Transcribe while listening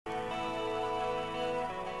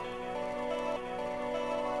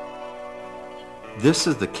This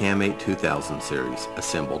is the Cammate 2000 series,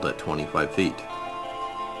 assembled at 25 feet.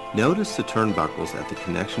 Notice the turnbuckles at the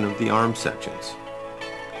connection of the arm sections.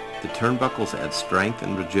 The turnbuckles add strength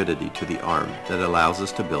and rigidity to the arm that allows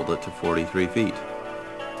us to build it to 43 feet.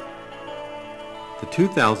 The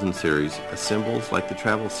 2000 series assembles like the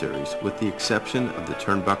Travel series with the exception of the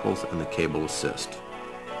turnbuckles and the cable assist.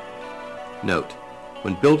 Note,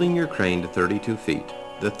 when building your crane to 32 feet,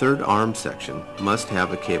 the third arm section must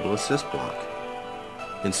have a cable assist block.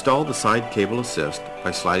 Install the side cable assist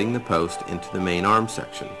by sliding the post into the main arm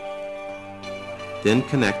section. Then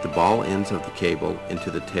connect the ball ends of the cable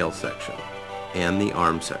into the tail section and the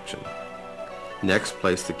arm section. Next,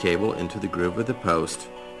 place the cable into the groove of the post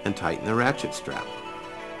and tighten the ratchet strap.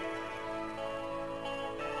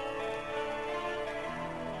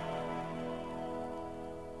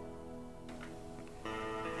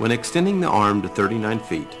 When extending the arm to 39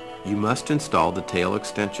 feet, you must install the tail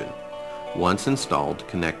extension. Once installed,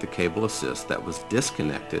 connect the cable assist that was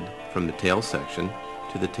disconnected from the tail section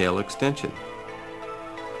to the tail extension.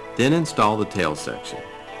 Then install the tail section.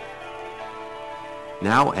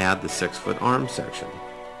 Now add the 6-foot arm section.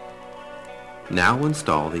 Now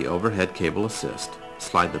install the overhead cable assist.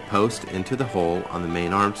 Slide the post into the hole on the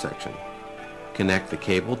main arm section. Connect the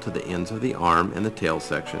cable to the ends of the arm and the tail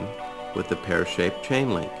section with the pear-shaped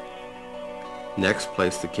chain link. Next,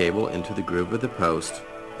 place the cable into the groove of the post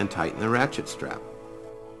and tighten the ratchet strap.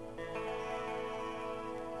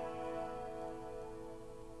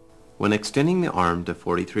 When extending the arm to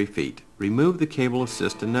 43 feet, remove the cable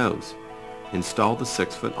assist and nose. Install the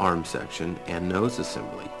 6-foot arm section and nose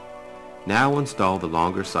assembly. Now install the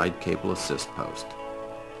longer side cable assist post.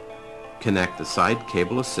 Connect the side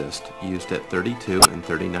cable assist used at 32 and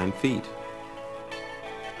 39 feet.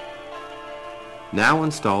 Now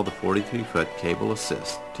install the 43-foot cable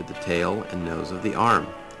assist to the tail and nose of the arm.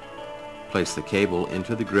 Place the cable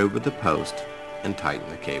into the groove of the post and tighten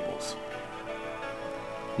the cables.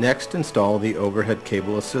 Next, install the overhead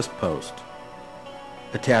cable assist post.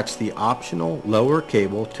 Attach the optional lower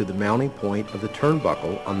cable to the mounting point of the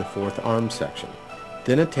turnbuckle on the 4th arm section.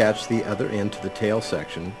 Then attach the other end to the tail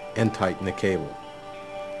section and tighten the cable.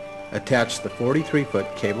 Attach the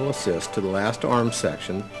 43-foot cable assist to the last arm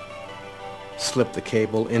section. Slip the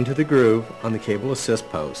cable into the groove on the cable assist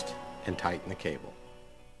post and tighten the cable.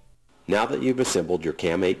 Now that you've assembled your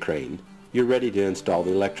Cammate crane, you're ready to install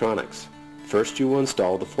the electronics. First, you will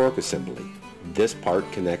install the fork assembly. This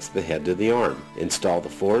part connects the head to the arm. Install the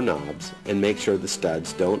 4 knobs and make sure the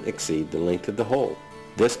studs don't exceed the length of the hole.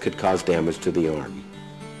 This could cause damage to the arm.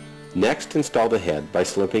 Next, install the head by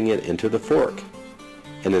slipping it into the fork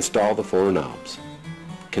and install the 4 knobs.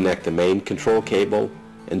 Connect the main control cable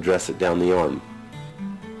and dress it down the arm.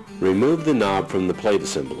 Remove the knob from the plate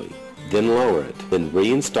assembly, then lower it. Then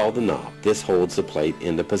reinstall the knob. This holds the plate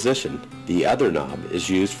into position. The other knob is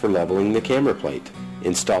used for leveling the camera plate.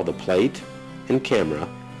 Install the plate and camera.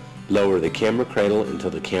 Lower the camera cradle until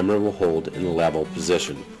the camera will hold in a level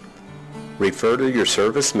position. Refer to your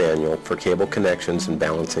service manual for cable connections and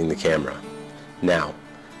balancing the camera. Now,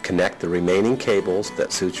 connect the remaining cables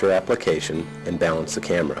that suit your application and balance the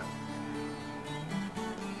camera.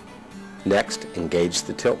 Next, engage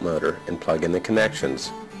the tilt motor and plug in the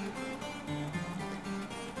connections.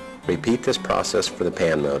 Repeat this process for the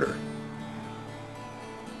pan motor.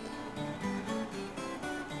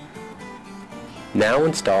 Now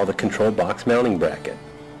install the control box mounting bracket.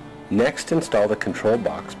 Next, install the control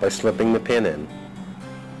box by slipping the pin in.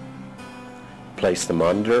 Place the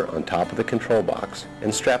monitor on top of the control box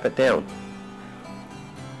and strap it down.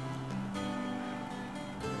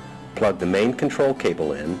 Plug the main control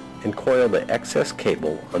cable in and coil the excess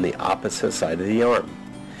cable on the opposite side of the arm.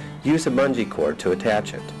 Use a bungee cord to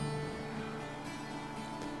attach it.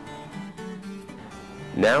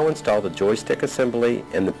 Now install the joystick assembly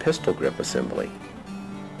and the pistol grip assembly.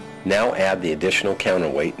 Now add the additional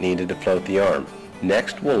counterweight needed to float the arm.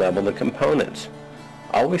 Next, we'll level the components.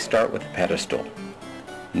 Always start with the pedestal.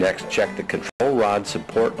 Next, check the control rod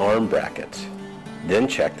support arm brackets. Then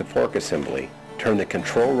check the fork assembly. Turn the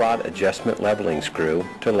control rod adjustment leveling screw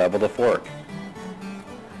to level the fork.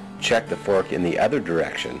 Check the fork in the other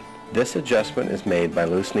direction. This adjustment is made by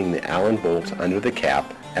loosening the Allen bolts under the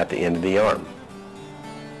cap at the end of the arm.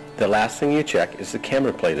 The last thing you check is the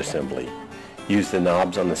camera plate assembly. Use the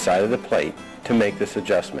knobs on the side of the plate to make this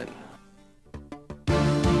adjustment.